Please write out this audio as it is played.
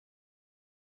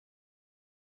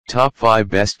Top 5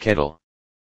 Best Kettle.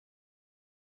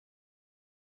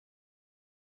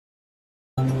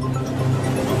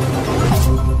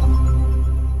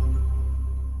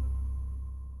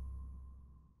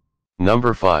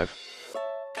 Number 5.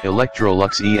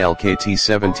 Electrolux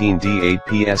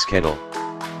ELKT17D8PS Kettle.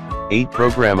 8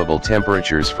 programmable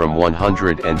temperatures from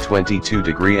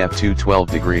 122° F to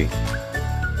 12°.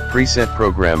 Preset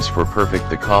programs for perfect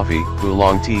the coffee,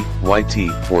 oolong tea, white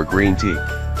tea, or green tea.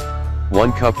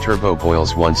 1 cup turbo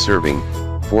boils 1 serving,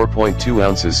 4.2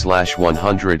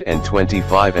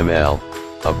 ounces/125 ml,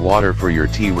 of water for your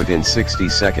tea within 60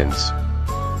 seconds.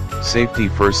 Safety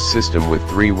first system with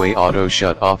 3-way auto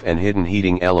shut off and hidden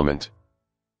heating element.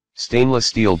 Stainless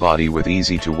steel body with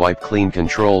easy to wipe clean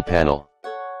control panel.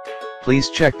 Please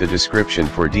check the description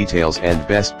for details and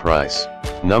best price.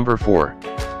 Number 4.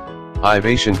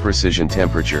 Ivation Precision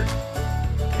Temperature.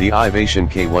 The Ivation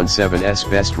K17S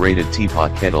best rated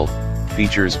teapot kettle,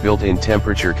 features built-in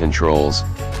temperature controls,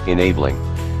 enabling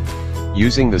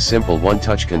using the simple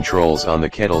one-touch controls on the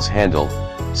kettle's handle,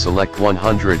 select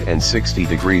 160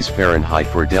 degrees Fahrenheit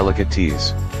for delicate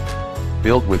teas.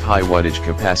 Built with high wattage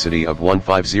capacity of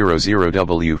 1500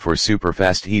 W for super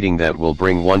fast heating that will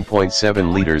bring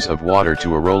 1.7 liters of water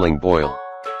to a rolling boil.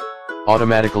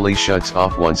 Automatically shuts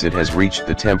off once it has reached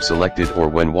the temp selected or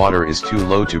when water is too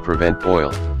low to prevent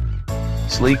boil.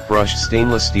 Sleek brushed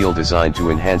stainless steel designed to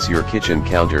enhance your kitchen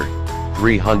counter,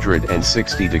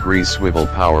 360 degrees swivel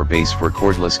power base for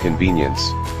cordless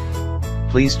convenience.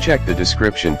 Please check the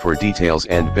description for details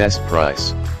and best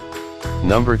price.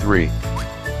 Number 3.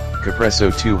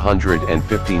 Capresso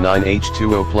 259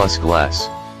 H2O Plus Glass.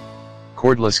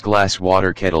 Cordless glass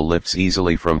water kettle lifts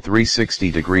easily from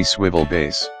 360 degree swivel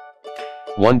base.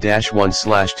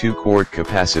 1-1/2 quart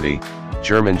capacity,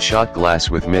 German shot glass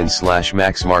with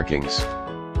min/max markings.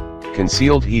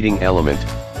 Concealed heating element,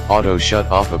 auto shut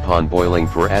off upon boiling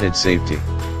for added safety.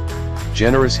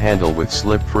 Generous handle with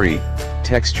slip-free,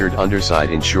 textured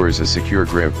underside ensures a secure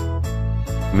grip.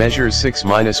 Measures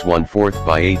 6-1/4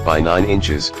 by 8 by 9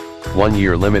 inches,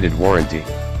 1-year limited warranty.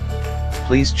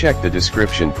 Please check the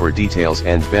description for details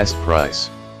and best price.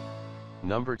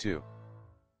 Number 2.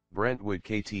 Brentwood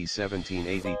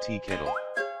KT1780 Tea Kettle.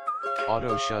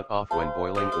 Auto shut off when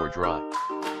boiling or dry.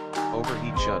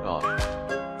 Overheat shut off.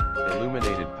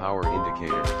 Illuminated power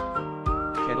indicator.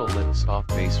 Kettle lifts off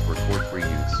base for cord-free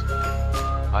use.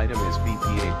 Item is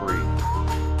BPA free.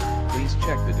 Please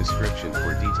check the description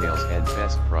for details and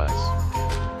best price.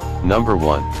 Number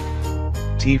 1.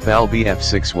 Tefal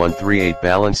BF6138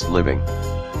 Balanced Living.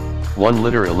 1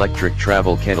 liter electric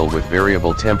travel kettle with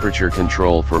variable temperature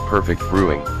control for perfect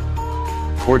brewing.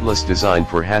 Cordless design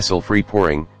for hassle-free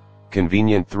pouring,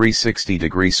 convenient 360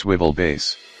 degree swivel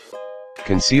base.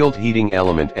 Concealed heating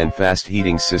element and fast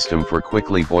heating system for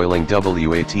quickly boiling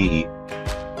WATE.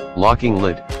 Locking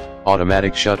lid,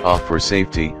 automatic shut off for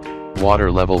safety,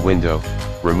 water level window,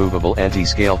 removable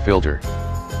anti-scale filter.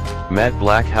 Matte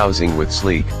black housing with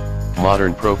sleek,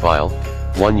 modern profile,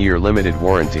 1-year limited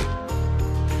warranty.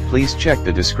 Please check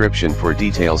the description for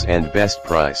details and best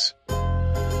price.